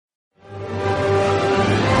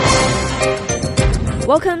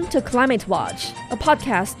Welcome to Climate Watch, a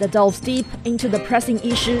podcast that delves deep into the pressing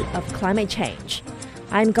issue of climate change.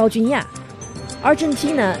 I'm Gao Junya.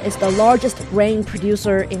 Argentina is the largest grain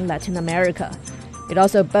producer in Latin America. It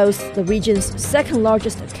also boasts the region's second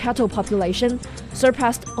largest cattle population,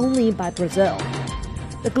 surpassed only by Brazil.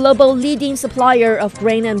 The global leading supplier of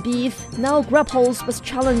grain and beef now grapples with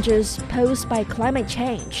challenges posed by climate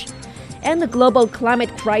change. And the global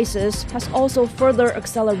climate crisis has also further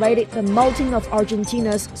accelerated the melting of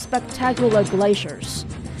Argentina's spectacular glaciers.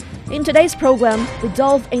 In today's program, we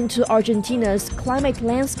delve into Argentina's climate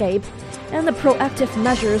landscape and the proactive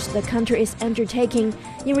measures the country is undertaking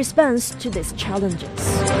in response to these challenges.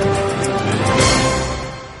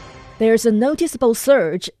 There's a noticeable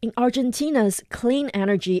surge in Argentina's clean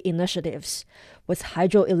energy initiatives, with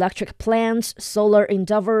hydroelectric plants, solar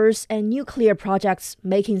endeavors, and nuclear projects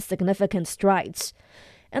making significant strides.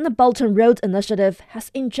 And the Belt and Road Initiative has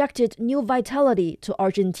injected new vitality to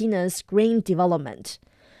Argentina's green development.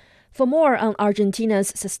 For more on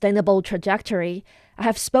Argentina's sustainable trajectory, I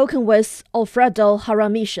have spoken with Alfredo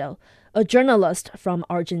Jaramillo, a journalist from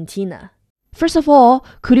Argentina. First of all,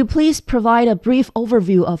 could you please provide a brief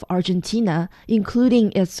overview of Argentina,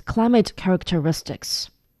 including its climate characteristics?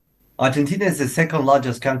 Argentina is the second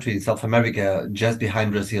largest country in South America, just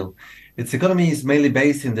behind Brazil. Its economy is mainly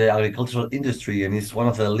based in the agricultural industry and is one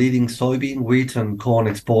of the leading soybean, wheat, and corn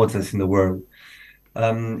exporters in the world.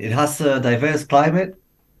 It has a diverse climate.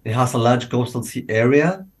 It has a large coastal sea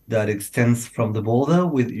area that extends from the border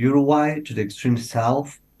with Uruguay to the extreme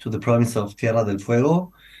south to the province of Tierra del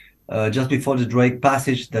Fuego, just before the Drake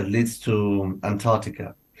Passage that leads to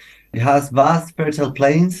Antarctica. It has vast fertile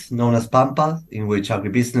plains known as pampas, in which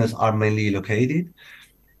agribusiness are mainly located.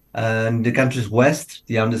 And the country's west,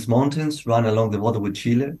 the Andes Mountains, run along the border with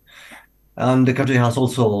Chile. And the country has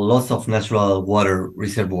also lots of natural water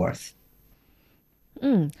reservoirs.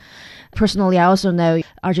 Personally, I also know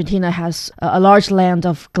Argentina has a large land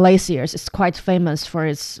of glaciers. It's quite famous for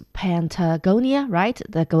its Patagonia, right?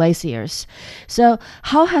 The glaciers. So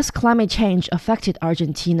how has climate change affected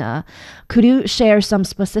Argentina? Could you share some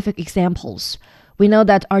specific examples? We know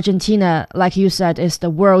that Argentina, like you said, is the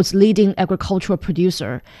world's leading agricultural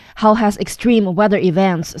producer. How has extreme weather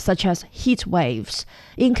events such as heat waves,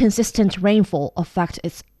 inconsistent rainfall affect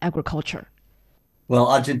its agriculture? Well,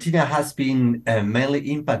 Argentina has been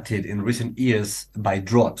mainly impacted in recent years by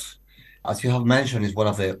drought. As you have mentioned, it's one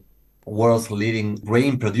of the world's leading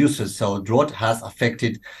grain producers, so drought has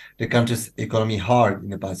affected the country's economy hard in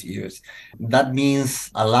the past years. That means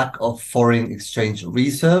a lack of foreign exchange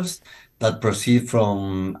reserves that proceed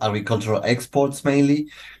from agricultural exports mainly.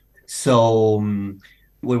 So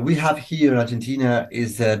what we have here in Argentina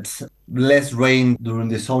is that less rain during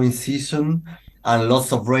the sowing season and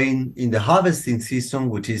lots of rain in the harvesting season,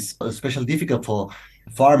 which is especially difficult for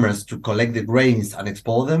farmers to collect the grains and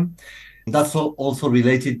export them. That's also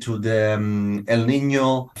related to the El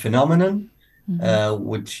Niño phenomenon,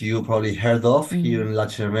 which you probably heard of here in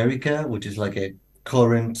Latin America, which is like a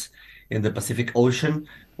current in the Pacific Ocean,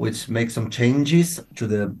 which makes some changes to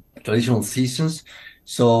the traditional seasons.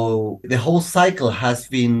 So the whole cycle has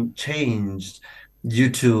been changed due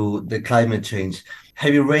to the climate change.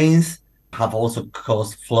 Heavy rains have also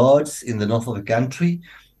caused floods in the north of the country.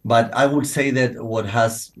 But I would say that what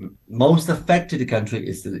has most affected the country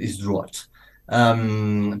is drought.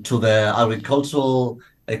 To the agricultural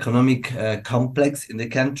economic complex in the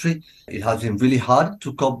country, it has been really hard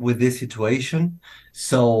to cope with this situation.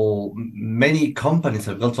 So many companies,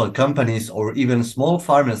 agricultural companies, or even small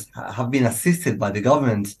farmers have been assisted by the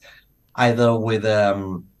government, either with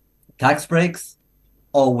tax breaks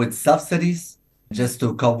or with subsidies, just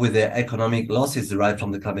to cope with the economic losses derived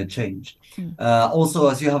from the climate change. Also,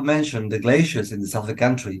 as you have mentioned, the glaciers in the south of the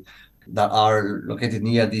country that are located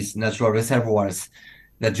near these natural reservoirs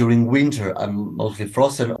that during winter are mostly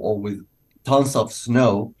frozen or with tons of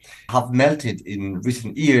snow have melted in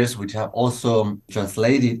recent years, which have also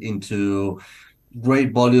translated into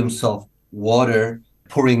great volumes of water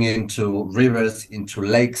pouring into rivers, into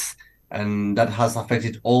lakes, and that has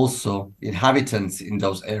affected also inhabitants in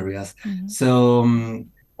those areas. So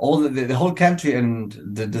all the whole country and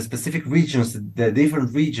the specific regions, the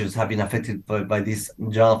different regions have been affected by this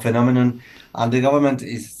general phenomenon, and the government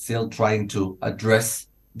is still trying to address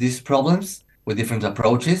these problems with different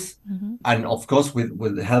approaches, and of course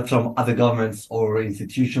with help from other governments or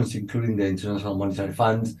institutions, including the International Monetary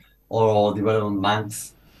Fund or development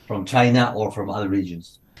banks from China or from other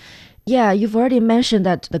regions. Yeah, you've already mentioned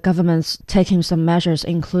that the government's taking some measures,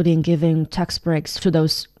 including giving tax breaks to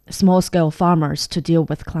those small-scale farmers to deal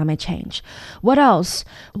with climate change. What else?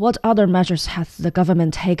 What other measures has the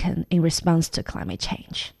government taken in response to climate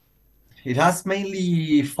change? It has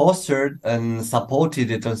mainly fostered and supported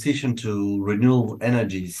the transition to renewable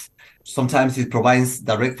energies. Sometimes it provides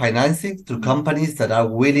direct financing to companies that are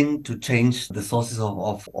willing to change the sources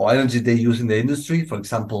of energy they use in the industry. For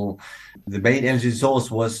example, the main energy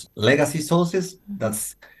source was legacy sources,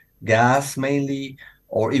 that's gas mainly,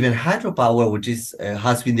 or even hydropower, which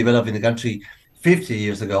has been developed in the country 50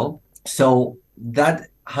 years ago. So that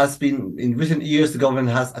has been, in recent years, the government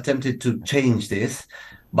has attempted to change this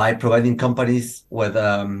by providing companies with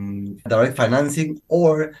direct financing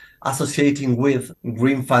or associating with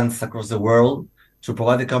green funds across the world to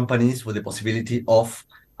provide the companies with the possibility of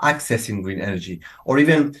accessing green energy. Or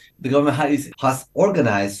even the government has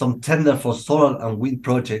organized some tender for solar and wind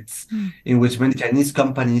projects in which many Chinese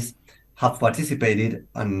companies have participated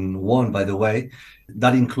and won, by the way.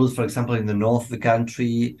 That includes, for example, in the north of the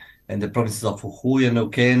country and the provinces of Jujuy and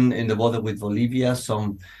Neuquén in the border with Bolivia,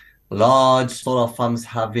 some large solar farms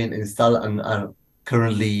have been installed and are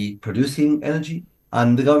currently producing energy.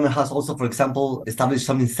 And the government has also, for example, established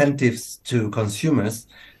some incentives to consumers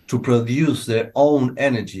to produce their own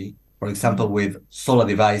energy, for example, with solar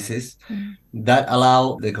devices that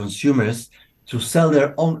allow the consumers to sell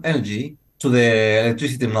their own energy to the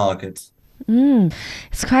electricity market.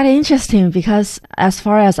 It's quite interesting because as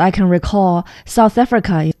far as I can recall, South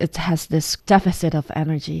Africa, it has this deficit of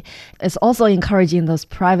energy. It's also encouraging those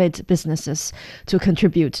private businesses to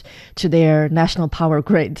contribute to their national power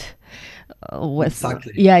grid.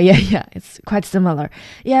 Exactly. Yeah. It's quite similar.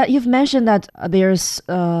 Yeah, you've mentioned that there's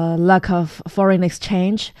a lack of foreign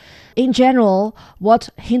exchange. In general, what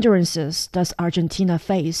hindrances does Argentina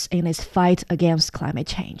face in its fight against climate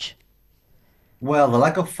change? Well, the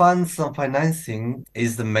lack of funds and financing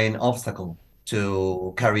is the main obstacle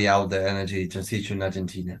to carry out the energy transition in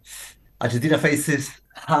Argentina. Argentina faces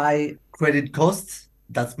high credit costs.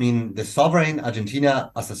 That means the sovereign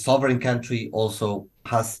Argentina, as a sovereign country, also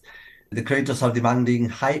has the creditors are demanding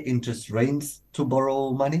high interest rates to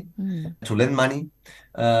borrow money, to lend money.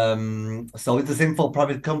 So it's the same for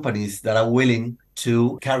private companies that are willing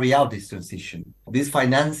to carry out this transition. This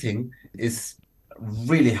financing is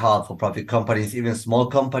really hard for private companies, even small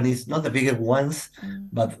companies, not the bigger ones,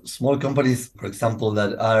 but small companies, for example,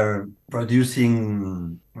 that are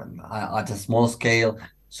producing at a small scale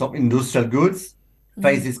some industrial goods,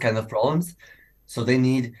 face these kind of problems. So they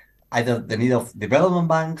need either the need of development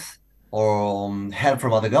banks or help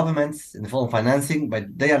from other governments in the form of financing, but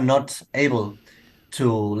they are not able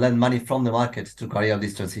to lend money from the market to carry out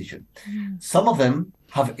this transition. Some of them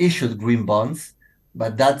have issued green bonds,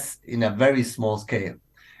 but that's in a very small scale.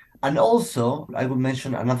 And also, I would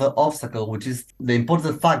mention another obstacle, which is the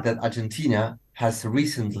important fact that Argentina has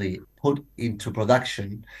recently put into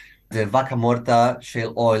production the Vaca Muerta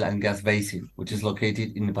shale oil and gas basin, which is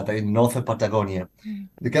located in northern Patagonia.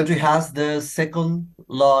 The country has the second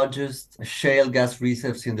largest shale gas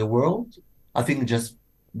reserves in the world, I think just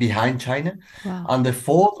behind China, and the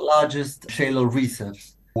fourth largest shale oil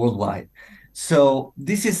reserves worldwide. So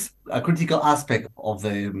this is a critical aspect of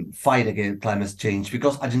the fight against climate change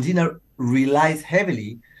because Argentina relies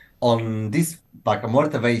heavily on this Vaca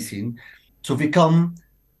Muerta basin to become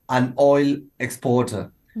an oil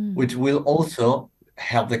exporter, which will also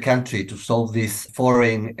help the country to solve this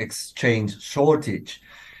foreign exchange shortage.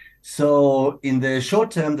 So in the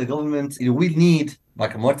short term, the government will need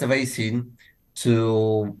Vaca Muerta basin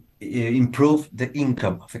to improve the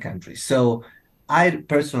income of the country. So I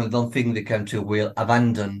personally don't think the country will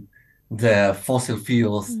abandon the fossil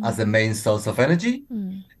fuels as the main source of energy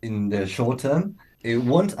in the short term. It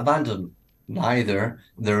won't abandon neither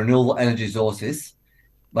the renewable energy sources,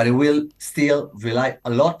 but it will still rely a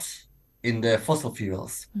lot in the fossil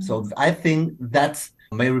fuels. So I think that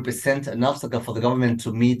may represent an obstacle for the government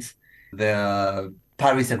to meet the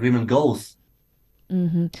Paris Agreement goals.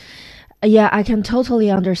 Yeah, I can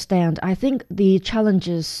totally understand. I think the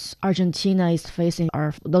challenges Argentina is facing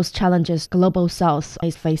are those challenges Global South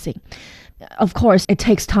is facing. Of course, it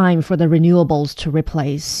takes time for the renewables to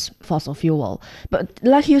replace fossil fuel. But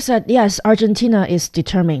like you said, yes, Argentina is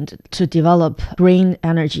determined to develop green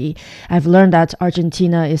energy. I've learned that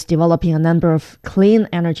Argentina is developing a number of clean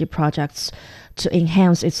energy projects to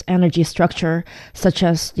enhance its energy structure, such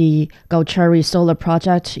as the Gaucheri solar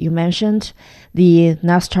project you mentioned, the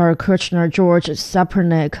Nestor Kirchner George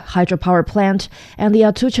Sapernik hydropower plant, and the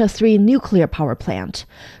Atucha 3 nuclear power plant.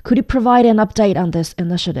 Could you provide an update on these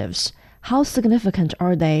initiatives? How significant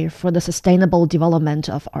are they for the sustainable development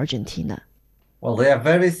of Argentina? Well, they are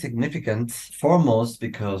very significant, foremost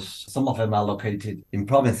because some of them are located in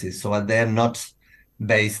provinces, so they're not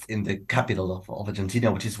based in the capital of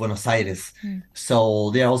Argentina, which is Buenos Aires. So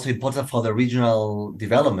they are also important for the regional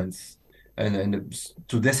developments and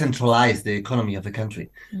to decentralize the economy of the country.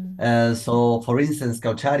 So, for instance,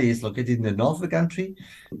 Cauchari is located in the north of the country.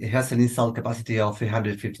 It has an installed capacity of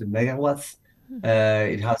 350 megawatts.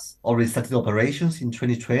 It has already started operations in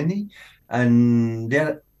 2020, and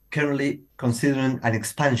they're currently considering an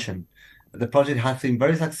expansion. The project has been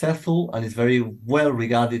very successful and is very well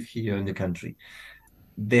regarded here in the country.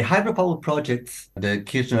 The hydropower projects, the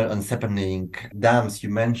Kirchner and Sepperning dams you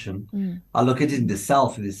mentioned, are located in the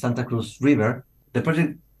south, in the Santa Cruz River. The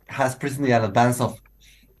project has presently an advance of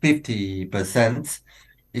 50%.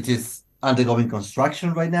 It is undergoing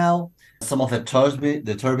construction right now. Some of the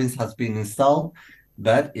turbines has been installed,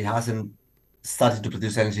 but it hasn't started to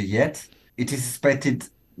produce energy yet. It is expected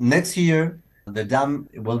next year. The dam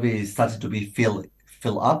will be started to be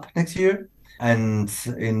fill up next year, and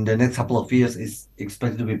in the next couple of years is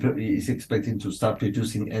expecting to start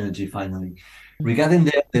producing energy finally. Regarding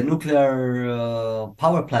the nuclear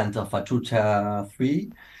power plant of Atucha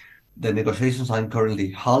 3, the negotiations are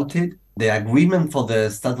currently halted. The agreement for the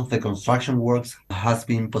start of the construction works has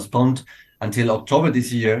been postponed until October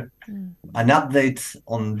this year. An update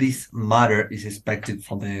on this matter is expected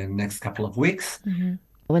for the next couple of weeks.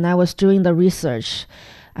 When I was doing the research,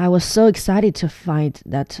 I was so excited to find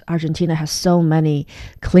that Argentina has so many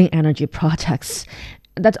clean energy projects.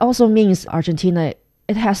 That also means Argentina,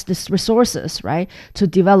 it has these resources, right, to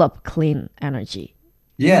develop clean energy.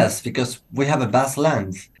 Yes, because we have a vast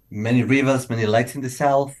land, many rivers, many lakes in the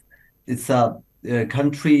south. It's a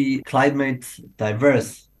country climate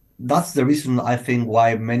diverse. That's the reason I think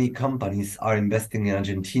why many companies are investing in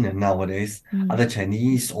Argentina nowadays, other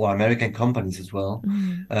Chinese or American companies as well,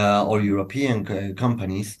 or European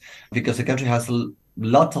companies, because the country has a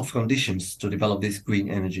lot of conditions to develop these green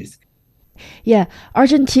energies. Yeah,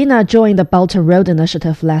 Argentina joined the Belt and Road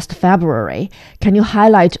Initiative last February. Can you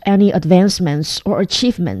highlight any advancements or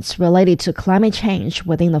achievements related to climate change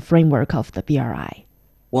within the framework of the BRI?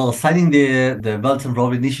 Well, signing the Belt and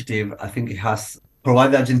Road Initiative, I think it has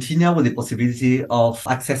provided Argentina with the possibility of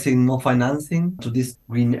accessing more financing to these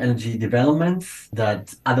green energy developments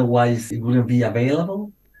that otherwise it wouldn't be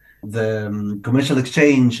available. The commercial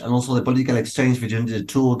exchange and also the political exchange between the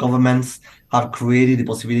two governments have created the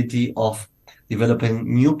possibility of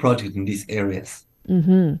developing new projects in these areas.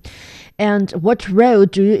 And what role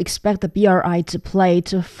do you expect the BRI to play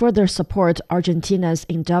to further support Argentina's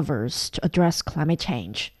endeavors to address climate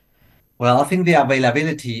change? Well, I think the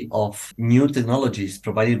availability of new technologies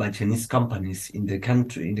provided by Chinese companies in the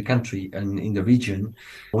country and in the region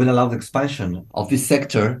will allow the expansion of this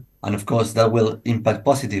sector. And of course, that will impact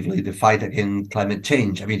positively the fight against climate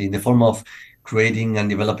change. I mean, in the form of creating and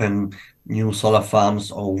developing new solar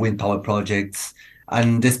farms or wind power projects.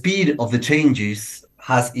 And the speed of the changes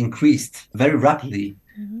has increased very rapidly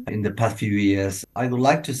in the past few years. I would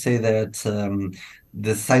like to say that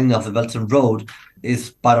the signing of the Belt and Road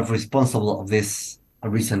is part of responsible of these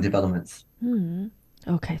recent developments.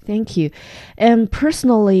 Okay, thank you. And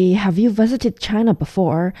personally, have you visited China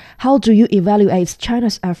before? How do you evaluate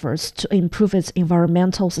China's efforts to improve its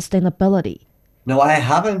environmental sustainability? No, I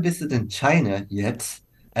haven't visited China yet,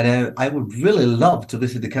 and I would really love to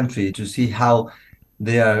visit the country to see how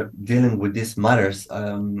they are dealing with these matters.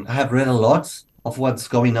 I have read a lot of what's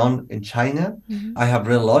going on in China. I have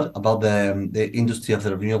read a lot about the industry of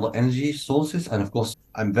the renewable energy sources, and of course,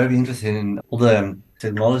 I'm very interested in all the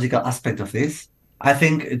technological aspect of this. I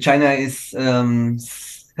think China is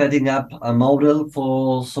setting up a model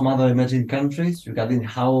for some other emerging countries regarding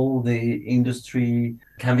how the industry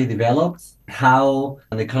can be developed, how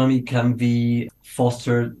an economy can be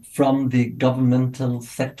fostered from the governmental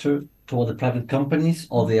sector toward the private companies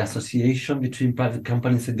or the association between private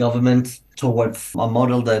companies and governments towards a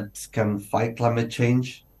model that can fight climate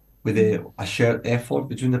change with a shared effort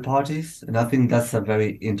between the parties. And I think that's a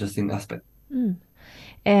very interesting aspect.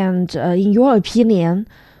 And in your opinion,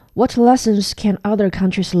 what lessons can other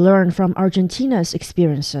countries learn from Argentina's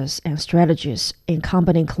experiences and strategies in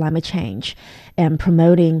combating climate change and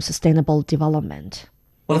promoting sustainable development?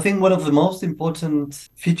 Well, I think one of the most important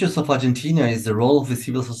features of Argentina is the role of the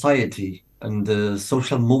civil society and the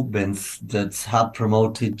social movements that have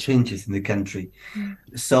promoted changes in the country.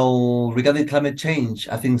 So, regarding climate change,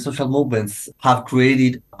 I think social movements have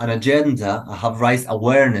created an agenda, have raised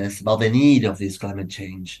awareness about the need of this climate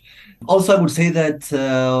change. Also, I would say that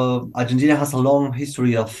Argentina has a long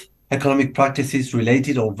history of economic practices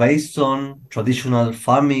related or based on traditional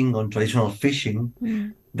farming, on traditional fishing.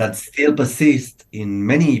 that still persist in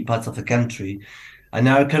many parts of the country and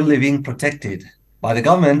are currently being protected by the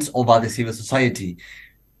government or by the civil society.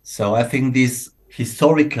 So I think these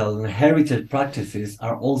historical and heritage practices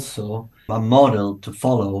are also a model to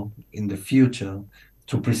follow in the future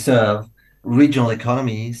to preserve regional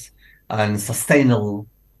economies and sustainable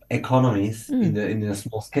economies in a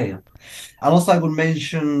small scale. And also I would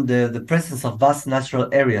mention the presence of vast natural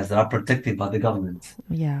areas that are protected by the government,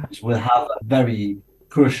 Yeah. which will have a very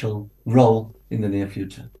crucial role in the near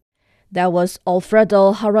future. That was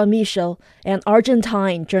Alfredo Jaramillo, an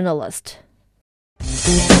Argentine journalist.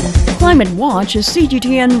 Climate Watch is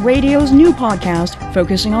CGTN Radio's new podcast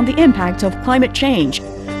focusing on the impact of climate change.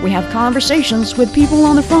 We have conversations with people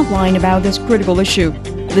on the front line about this critical issue.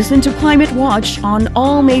 Listen to Climate Watch on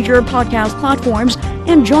all major podcast platforms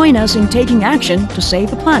and join us in taking action to save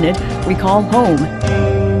the planet we call home.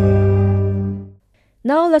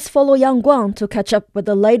 Now let's follow Yang Guang to catch up with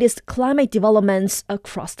the latest climate developments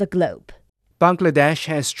across the globe. Bangladesh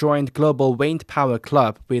has joined Global Wind Power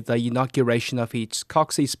Club with the inauguration of its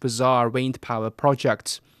Cox's Bazar wind power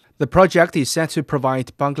project. The project is set to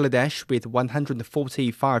provide Bangladesh with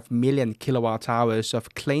 145 million kilowatt-hours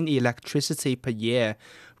of clean electricity per year,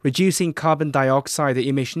 reducing carbon dioxide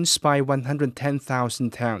emissions by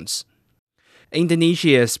 110,000 tons.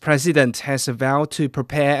 Indonesia's president has vowed to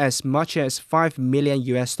prepare as much as $5 million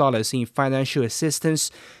in financial assistance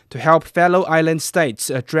to help fellow island states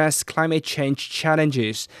address climate change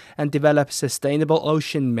challenges and develop sustainable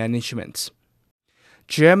ocean management.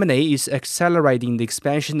 Germany is accelerating the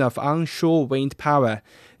expansion of onshore wind power.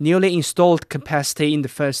 Newly installed capacity in the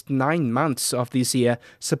first 9 months of this year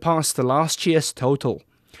surpassed last year's total.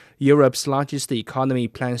 Europe's largest economy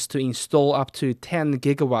plans to install up to 10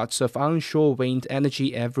 gigawatts of onshore wind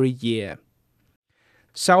energy every year.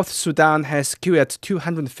 South Sudan has secured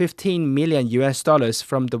 $215 million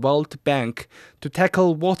from the World Bank to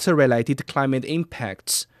tackle water-related climate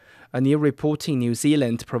impacts. A new report in New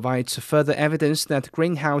Zealand provides further evidence that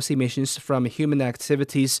greenhouse emissions from human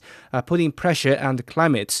activities are putting pressure on the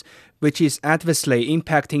climate, which is adversely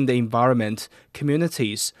impacting the environment,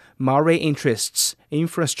 communities, Maori interests,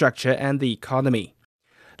 infrastructure, and the economy.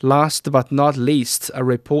 Last but not least, a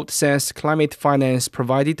report says climate finance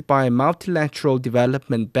provided by multilateral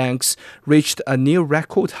development banks reached a new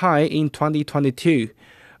record high in 2022.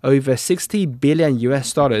 Over $60 billion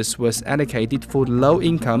was allocated for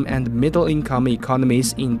low-income and middle-income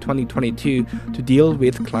economies in 2022 to deal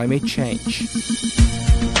with climate change.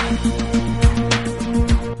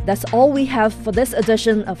 That's all we have for this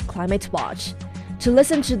edition of Climate Watch. To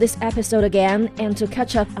listen to this episode again and to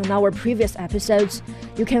catch up on our previous episodes,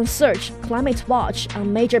 you can search Climate Watch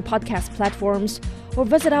on major podcast platforms or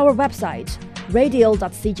visit our website,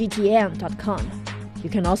 radio.cgtn.com. You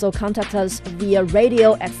can also contact us via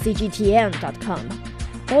radio@cgtn.com.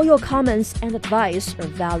 All your comments and advice are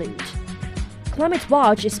valued. Climate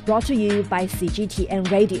Watch is brought to you by CGTN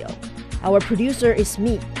Radio. Our producer is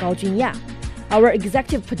me, Gao Junya. Our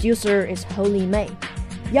executive producer is Holy Mei.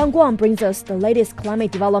 Yang Guang brings us the latest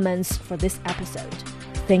climate developments for this episode.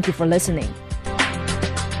 Thank you for listening.